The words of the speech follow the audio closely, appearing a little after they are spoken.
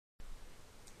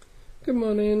Good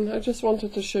morning. I just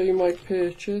wanted to show you my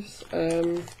purchase.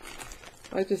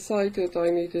 I decided I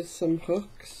needed some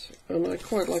hooks and I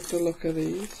quite like the look of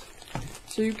these.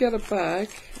 So you get a bag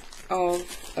of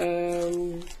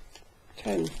 10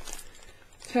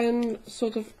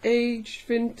 sort of aged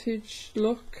vintage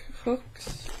look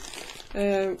hooks,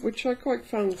 which I quite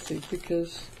fancy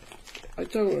because I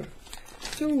don't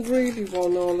really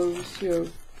want all those, you know,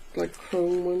 like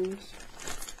chrome ones.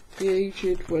 The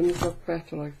aged ones look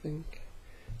better, I think.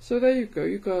 So there you go.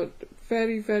 You got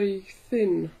very, very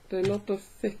thin. They're not the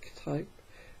thick type,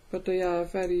 but they are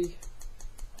very,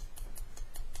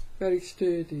 very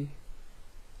sturdy.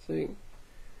 See?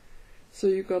 So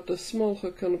you got the small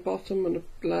hook on the bottom and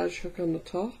a large hook on the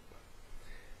top.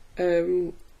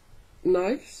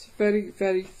 Nice, very,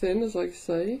 very thin, as I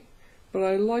say, but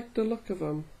I like the look of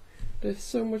them. They're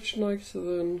so much nicer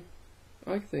than,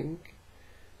 I think,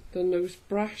 than those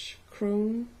brash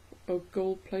chrome or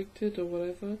gold plated or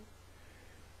whatever.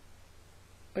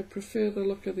 I prefer the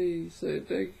look of these.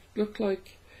 They look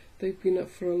like they've been up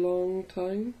for a long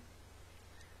time,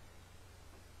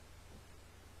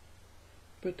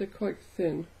 but they're quite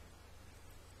thin.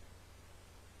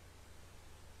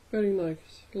 Very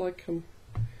nice, like them.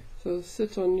 So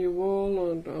sit on your wall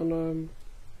or on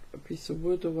a piece of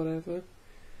wood or whatever,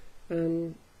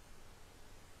 and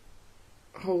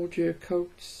hold your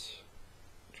coats,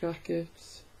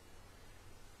 jackets,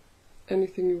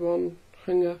 anything you want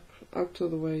hung up out of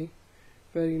the way.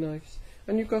 Very nice.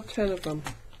 And you've got 10 of them,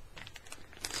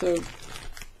 so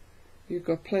you've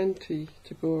got plenty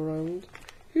to go around,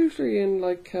 usually in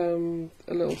like a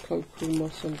little cloakroom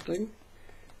or something,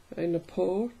 in a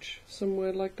porch,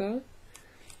 somewhere like that.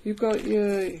 You've got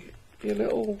your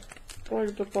little, right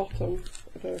at the bottom,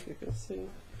 I don't know if you can see,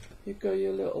 you've got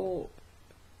your little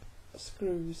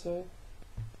screws there.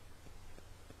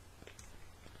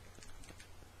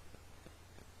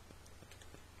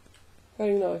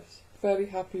 Very nice, very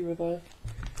happy with that.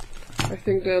 I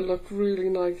think they'll look really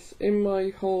nice in my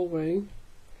hallway.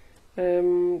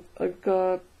 I've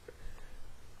got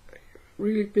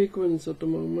really big ones at the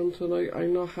moment and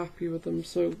I'm not happy with them,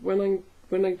 so when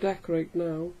I decorate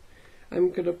now, I'm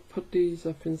gonna put these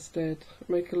up instead,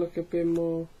 make it look a bit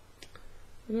more,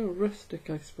 I don't know, rustic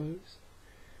I suppose.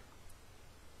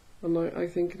 And I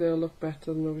think they'll look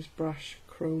better than those brash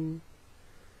chrome.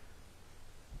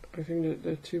 I think that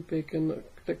they're too big and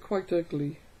they're quite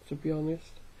ugly, to be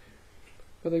honest.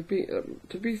 But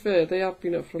to be fair, they have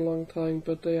been up for a long time,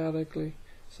 but they are ugly.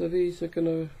 So these are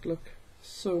gonna look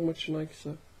so much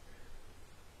nicer.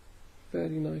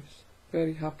 Very nice.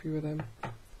 Very happy with them.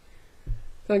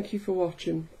 Thank you for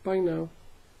watching. Bye now.